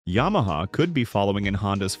Yamaha could be following in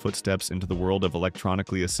Honda's footsteps into the world of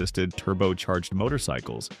electronically assisted turbocharged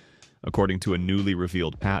motorcycles, according to a newly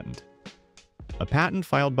revealed patent. A patent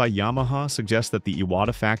filed by Yamaha suggests that the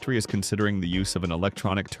Iwata factory is considering the use of an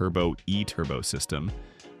electronic turbo e-turbo system,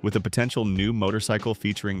 with a potential new motorcycle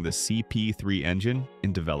featuring the CP3 engine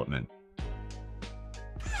in development.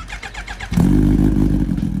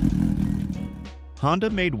 Honda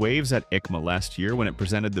made waves at EICMA last year when it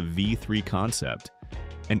presented the V3 concept,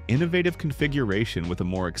 an innovative configuration with a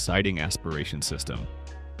more exciting aspiration system.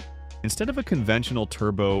 Instead of a conventional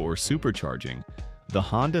turbo or supercharging, the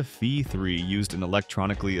Honda V3 used an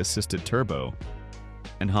electronically assisted turbo,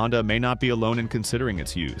 and Honda may not be alone in considering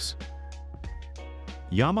its use.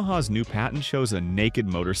 Yamaha's new patent shows a naked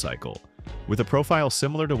motorcycle, with a profile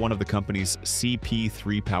similar to one of the company's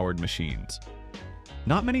CP3-powered machines.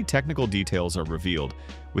 Not many technical details are revealed,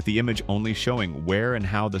 with the image only showing where and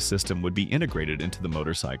how the system would be integrated into the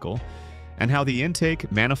motorcycle, and how the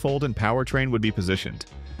intake, manifold, and powertrain would be positioned.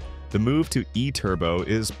 The move to e-turbo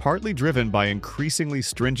is partly driven by increasingly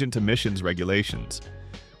stringent emissions regulations,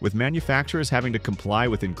 with manufacturers having to comply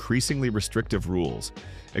with increasingly restrictive rules.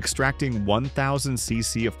 Extracting 1000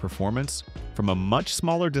 cc of performance from a much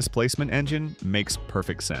smaller displacement engine makes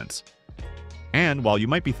perfect sense. And while you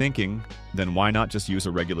might be thinking, then why not just use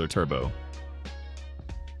a regular turbo?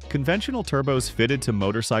 Conventional turbos fitted to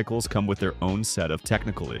motorcycles come with their own set of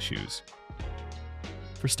technical issues.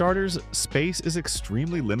 For starters, space is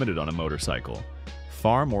extremely limited on a motorcycle,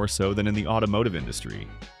 far more so than in the automotive industry.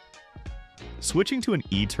 Switching to an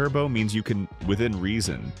e-turbo means you can, within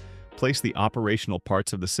reason, place the operational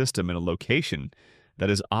parts of the system in a location that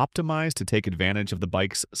is optimized to take advantage of the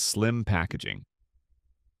bike's slim packaging.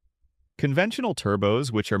 Conventional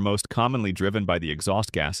turbos, which are most commonly driven by the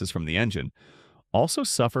exhaust gases from the engine, also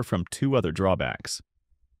suffer from two other drawbacks: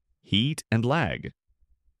 heat and lag.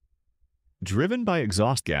 Driven by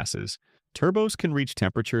exhaust gases, turbos can reach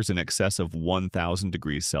temperatures in excess of 1000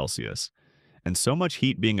 degrees Celsius, and so much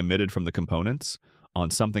heat being emitted from the components,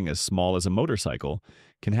 on something as small as a motorcycle,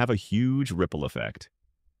 can have a huge ripple effect.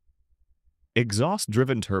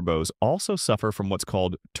 Exhaust-driven turbos also suffer from what's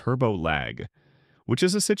called turbo lag, which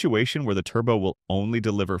is a situation where the turbo will only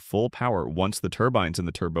deliver full power once the turbines in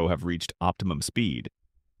the turbo have reached optimum speed,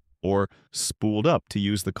 or spooled up to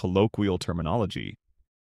use the colloquial terminology.